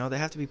 they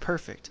have to be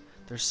perfect.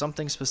 There's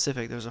something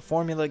specific. There's a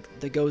formula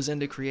that goes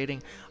into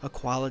creating a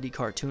quality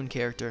cartoon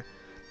character.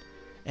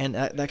 And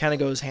that kind of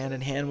goes hand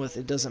in hand with,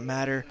 it doesn't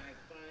matter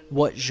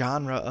what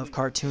genre of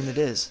cartoon it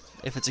is.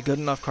 If it's a good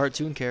enough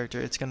cartoon character,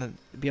 it's going to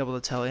be able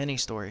to tell any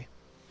story.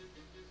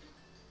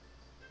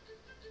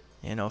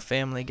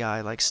 Family Guy,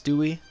 like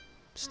Stewie.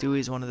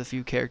 Stewie's one of the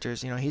few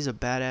characters, he's a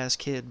badass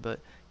kid, but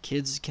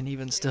kids can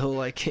even still,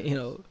 like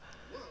him,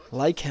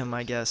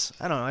 I guess.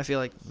 I don't know, I feel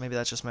like maybe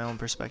that's just my own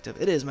perspective.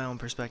 It is my own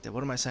perspective.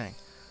 What am I saying?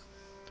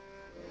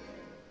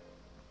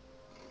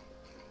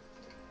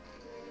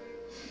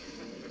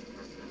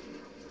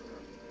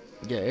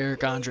 Yeah,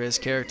 Eric Andre's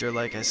character,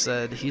 like I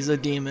said, he's a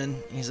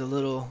demon. He's a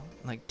little,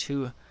 like,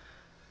 2D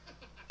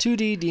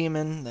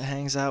demon that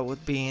hangs out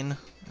with Bean,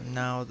 and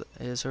now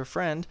is her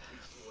friend.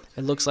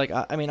 It looks like,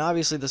 I mean,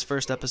 obviously this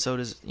first episode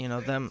is,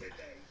 them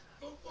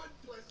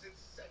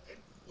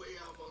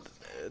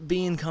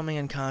being coming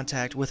in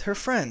contact with her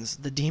friends,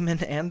 the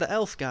demon and the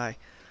elf guy.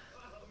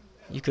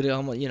 You could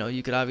almost,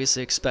 you could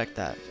obviously expect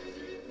that.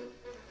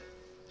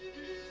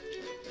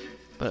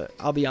 But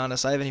I'll be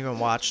honest, I haven't even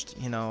watched,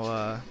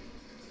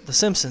 The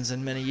Simpsons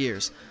in many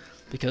years.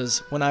 Because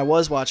when I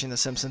was watching The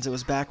Simpsons, it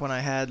was back when I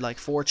had like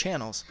 4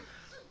 channels.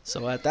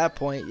 So at that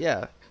point,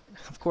 yeah,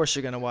 of course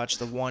you're going to watch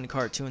the one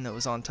cartoon that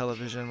was on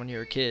television when you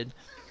were a kid.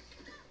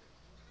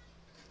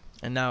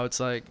 And now it's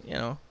like,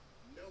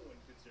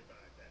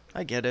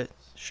 I get it.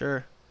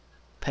 Sure.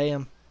 Pay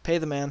him. Pay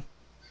the man.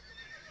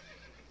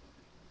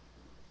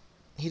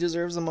 He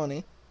deserves the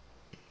money.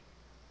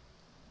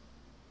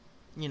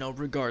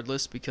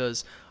 Regardless,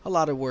 because a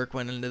lot of work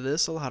went into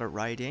this, a lot of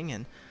writing,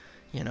 and,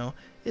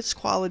 it's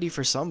quality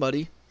for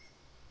somebody.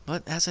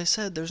 But as I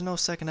said, there's no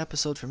second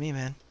episode for me,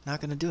 man.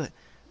 Not gonna do it.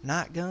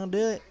 Not gonna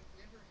do it.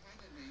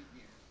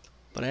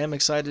 But I am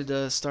excited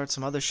to start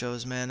some other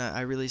shows, man.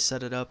 I really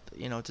set it up,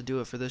 to do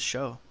it for this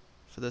show,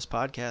 for this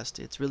podcast.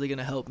 It's really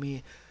gonna help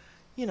me,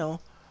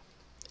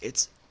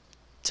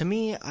 to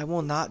me, I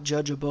will not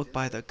judge a book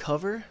by the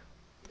cover,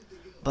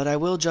 but I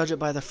will judge it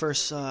by the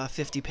first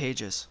 50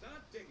 pages.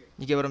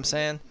 You get what I'm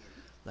saying?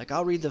 Like,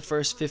 I'll read the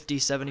first 50,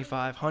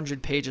 75,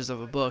 100 pages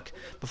of a book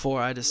before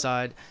I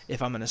decide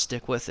if I'm going to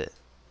stick with it.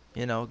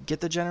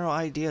 Get the general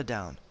idea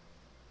down.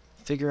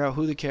 Figure out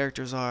who the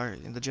characters are,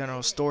 the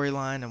general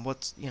storyline, and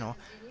what's,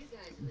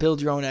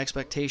 build your own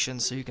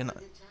expectations so you can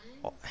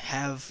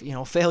have,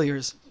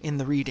 failures in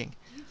the reading.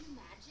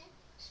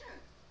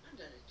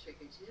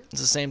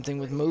 It's the same thing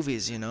with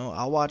movies,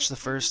 I'll watch the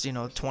first,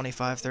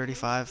 25,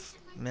 35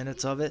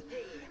 minutes of it,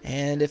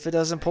 and if it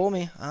doesn't pull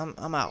me,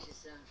 I'm out.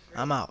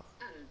 I'm out.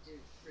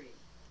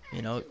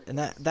 And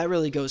that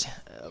really goes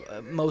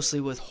mostly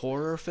with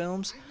horror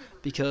films,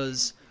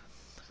 because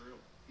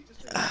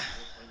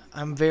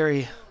I'm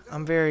very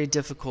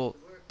difficult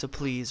to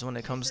please when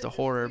it comes to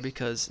horror,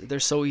 because they're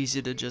so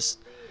easy to just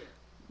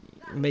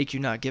make you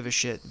not give a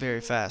shit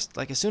very fast.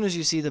 Like, as soon as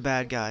you see the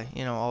bad guy,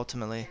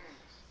 ultimately,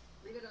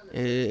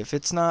 if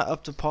it's not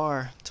up to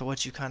par to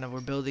what you kind of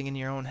were building in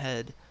your own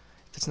head,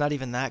 if it's not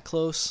even that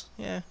close,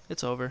 yeah,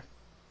 it's over.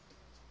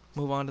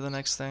 Move on to the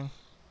next thing.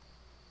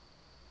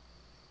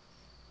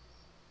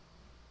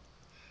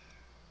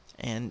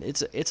 And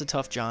it's a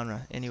tough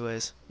genre,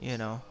 anyways.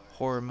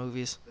 Horror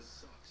movies.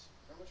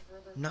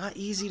 Not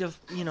easy to,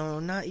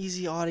 not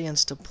easy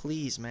audience to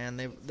please,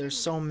 man. There's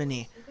so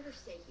many.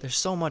 There's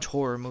so much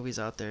horror movies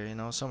out there,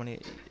 so many.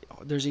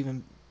 There's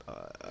even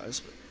a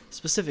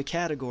specific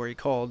category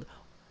called,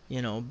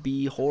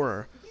 B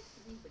horror.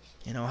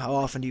 How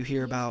often do you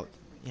hear about,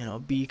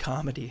 B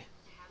comedy?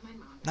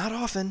 Not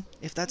often,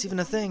 if that's even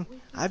a thing.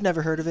 I've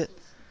never heard of it.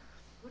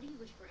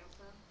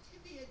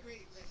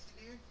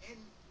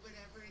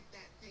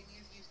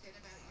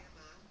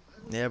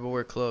 Yeah, but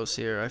we're close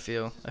here, I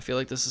feel. I feel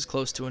like this is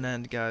close to an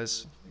end,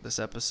 guys, this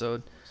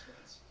episode.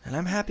 And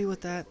I'm happy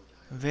with that.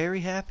 Very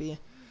happy.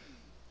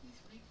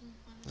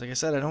 Like I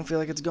said, I don't feel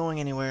like it's going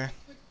anywhere.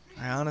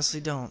 I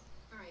honestly don't.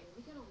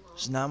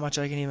 There's not much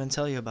I can even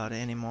tell you about it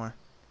anymore.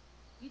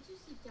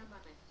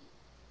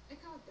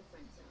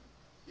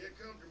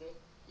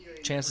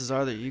 Chances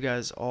are that you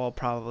guys all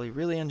probably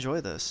really enjoy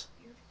this.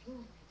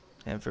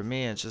 And for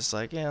me, it's just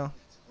like,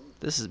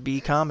 This is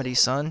B comedy,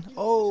 son.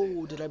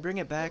 Oh, did I bring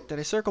it back? Did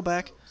I circle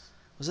back?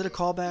 Was it a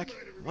callback?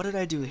 What did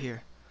I do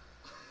here?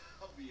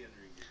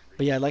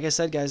 But yeah, like I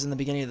said, guys, in the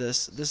beginning of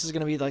this is going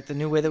to be like the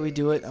new way that we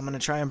do it. I'm going to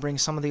try and bring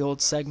some of the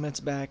old segments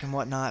back and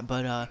whatnot.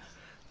 But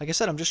like I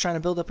said, I'm just trying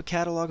to build up a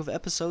catalog of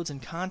episodes and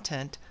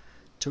content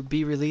to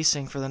be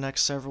releasing for the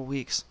next several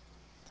weeks.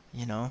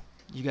 You know,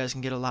 you guys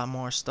can get a lot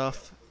more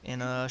stuff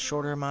in a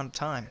shorter amount of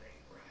time.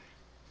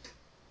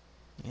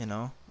 You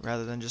know,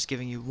 rather than just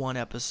giving you one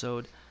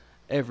episode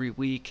every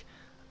week,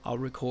 I'll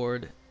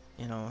record,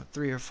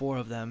 3 or 4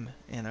 of them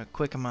in a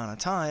quick amount of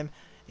time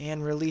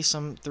and release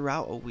them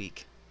throughout a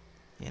week.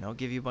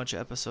 Give you a bunch of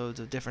episodes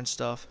of different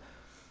stuff.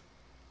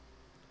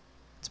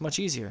 It's much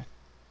easier.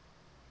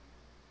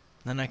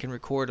 Then I can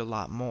record a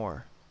lot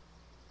more.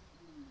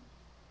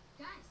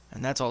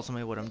 And that's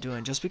ultimately what I'm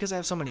doing. Just because I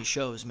have so many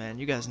shows, man,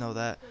 you guys know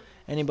that.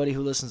 Anybody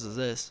who listens to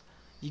this,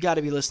 you got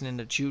to be listening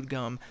to Chewed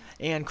Gum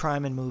and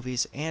Crime and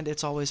Movies and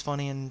It's Always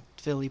Funny in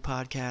Philly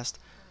podcast,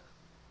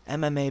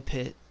 MMA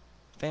Pit,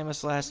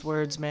 Famous Last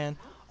Words, man,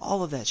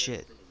 all of that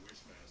shit.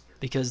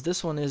 Because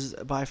this one is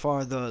by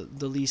far the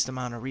least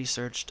amount of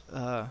researched,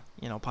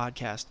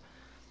 podcast.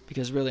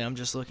 Because really, I'm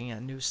just looking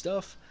at new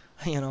stuff,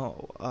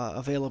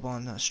 available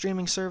on a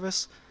streaming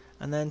service,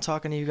 and then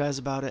talking to you guys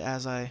about it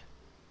as I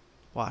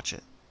watch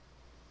it.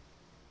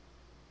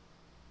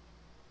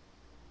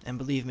 And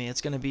believe me,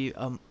 it's going to be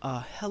a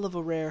hell of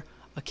a rare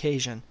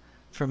occasion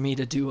for me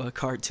to do a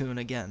cartoon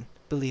again.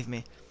 Believe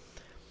me.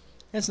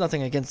 It's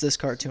nothing against this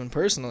cartoon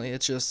personally.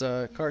 It's just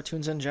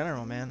cartoons in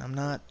general, man. I'm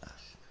not...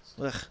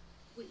 Ugh.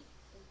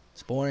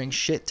 It's boring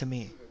shit to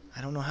me.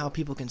 I don't know how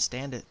people can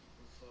stand it.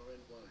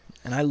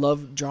 And I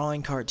love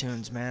drawing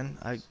cartoons, man.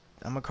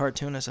 I'm a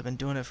cartoonist. I've been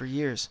doing it for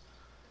years.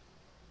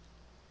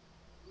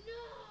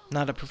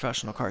 Not a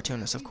professional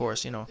cartoonist, of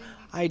course.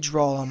 I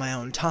draw on my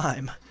own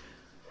time.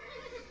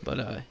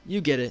 But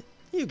you get it.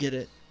 You get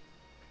it.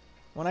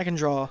 When I can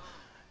draw,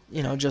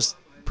 just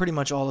pretty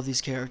much all of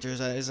these characters,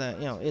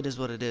 it is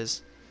what it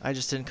is. I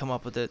just didn't come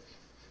up with it.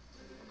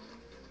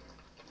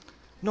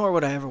 Nor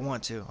would I ever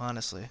want to,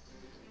 honestly.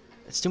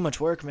 It's too much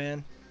work,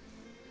 man.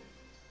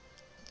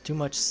 Too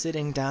much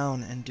sitting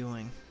down and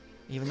doing.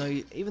 Even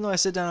though I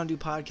sit down and do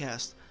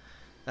podcasts,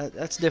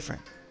 that's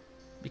different.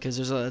 Because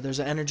there's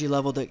an energy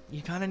level that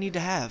you kind of need to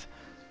have,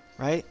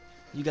 right?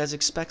 You guys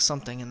expect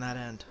something in that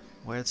end.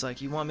 Where it's like,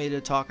 you want me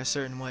to talk a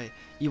certain way.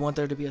 You want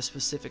there to be a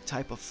specific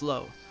type of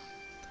flow.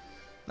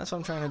 That's what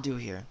I'm trying to do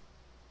here.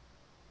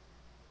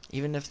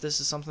 Even if this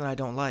is something I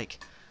don't like.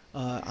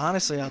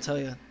 Honestly, I'll tell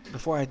you,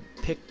 before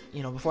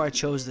I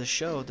chose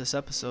this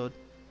episode,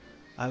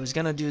 I was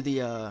going to do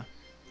the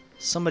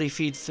Somebody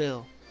Feed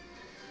Phil,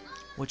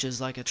 which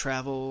is like a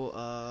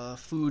travel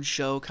food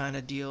show kind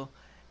of deal.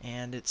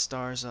 And it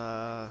stars,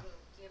 I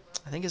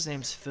think his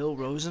name's Phil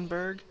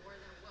Rosenberg.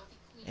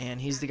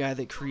 And he's the guy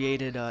that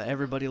created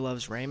Everybody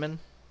Loves Raymond.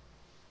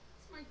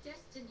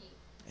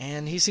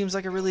 And he seems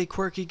like a really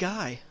quirky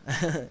guy.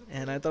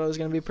 And I thought it was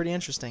going to be pretty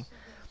interesting.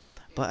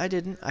 But I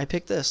didn't. I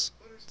picked this.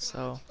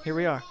 So here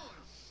we are.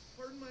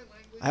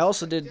 I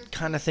also did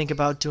kind of think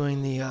about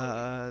doing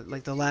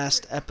the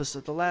last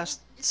episode,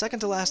 second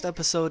to last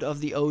episode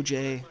of the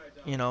OJ,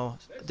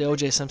 the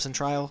OJ Simpson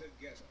trial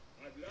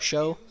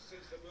show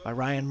by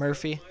Ryan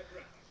Murphy.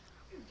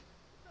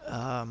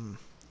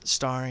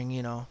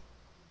 Starring,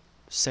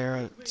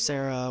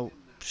 Sarah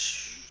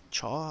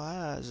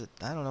Shaw, is it?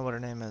 I don't know what her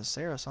name is.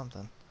 Sarah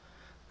something.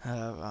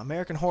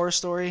 American Horror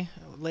Story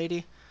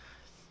lady.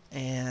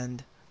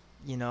 And,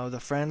 the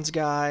Friends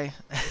guy.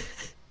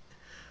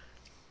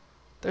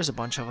 There's a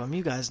bunch of them.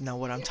 You guys know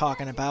what I'm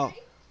talking about.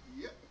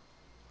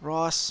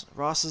 Ross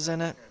is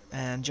in it.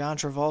 And John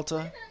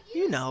Travolta.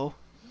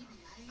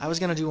 I was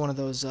going to do one of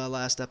those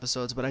last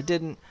episodes, but I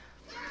didn't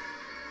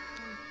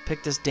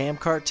pick this damn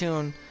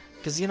cartoon.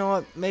 Because you know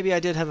what? Maybe I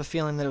did have a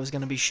feeling that it was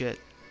going to be shit.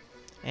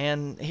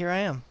 And here I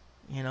am.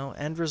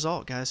 End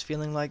result, guys.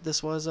 Feeling like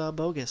this was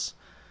bogus.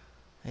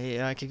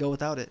 Hey, I could go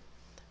without it.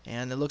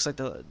 And it looks like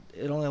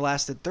it only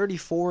lasted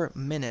 34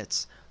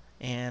 minutes.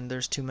 And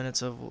there's 2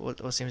 minutes of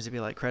what seems to be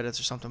like credits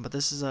or something. But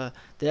this is the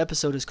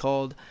episode is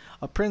called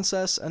A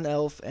Princess, an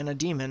Elf, and a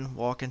Demon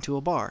Walk into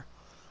a Bar.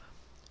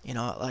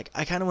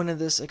 I kind of went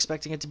into this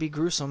expecting it to be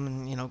gruesome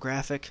and,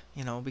 graphic,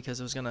 because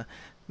it was going to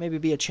maybe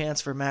be a chance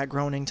for Matt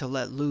Groening to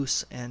let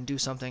loose and do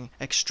something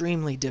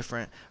extremely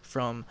different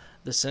from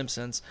The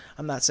Simpsons.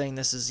 I'm not saying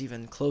this is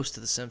even close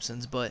to The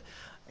Simpsons, but,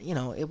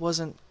 it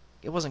wasn't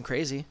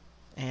crazy.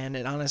 And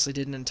it honestly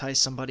didn't entice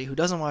somebody who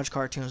doesn't watch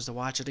cartoons to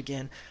watch it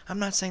again. I'm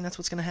not saying that's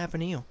what's going to happen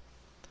to you.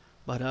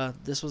 But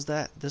this was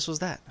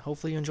that.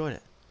 Hopefully you enjoyed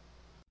it.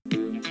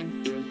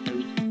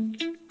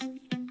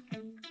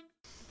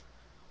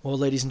 Well,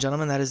 ladies and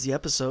gentlemen, that is the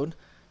episode.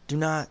 Do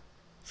not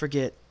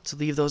forget to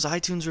leave those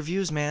iTunes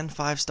reviews, man.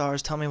 5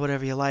 stars. Tell me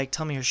whatever you like.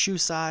 Tell me your shoe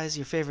size,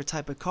 your favorite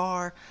type of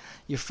car,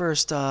 your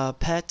first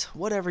pet,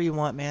 whatever you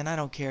want, man. I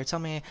don't care. Tell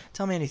me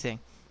anything.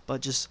 But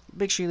just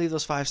make sure you leave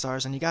those 5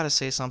 stars, and you got to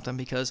say something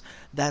because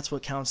that's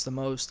what counts the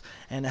most.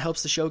 And it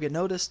helps the show get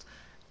noticed,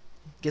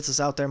 gets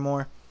us out there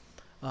more.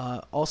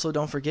 Also,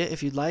 don't forget,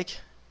 if you'd like,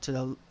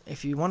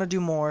 if you want to do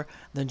more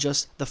than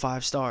just the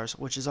 5 stars,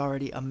 which is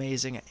already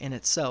amazing in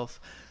itself,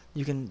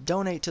 you can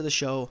donate to the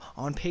show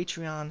on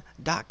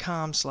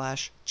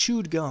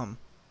patreon.com/chewedgum,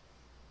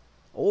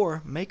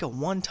 or make a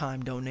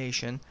one-time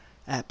donation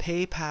at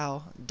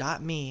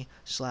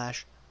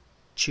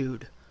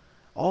paypal.me/chewed.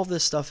 All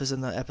this stuff is in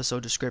the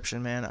episode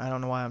description, man. I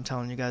don't know why I'm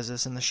telling you guys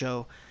this in the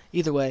show.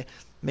 Either way,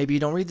 maybe you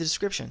don't read the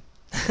description.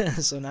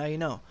 So now you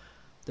know.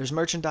 There's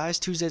merchandise,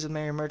 Tuesdays with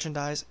Mary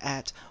merchandise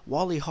at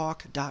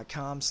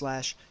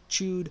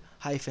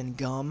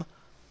wallyhawk.com/chewed-gum.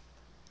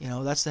 You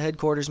know, that's the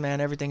headquarters,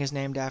 man. Everything is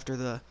named after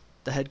the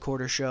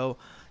headquarters show,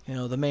 you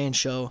know, the main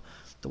show,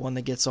 the one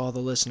that gets all the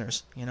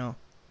listeners, you know.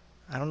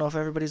 I don't know if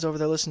everybody's over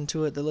there listening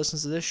to it that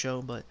listens to this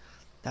show, but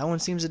that one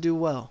seems to do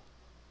well.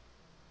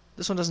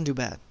 This one doesn't do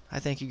bad. I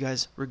thank you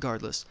guys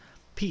regardless.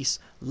 Peace,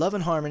 love,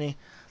 and harmony.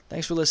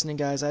 Thanks for listening,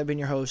 guys. I've been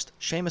your host,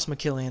 Seamus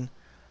McKillian.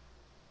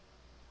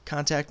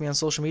 Contact me on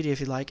social media if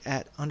you'd like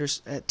at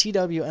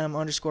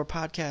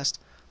TWM_podcast.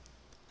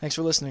 Thanks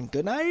for listening.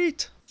 Good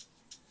night.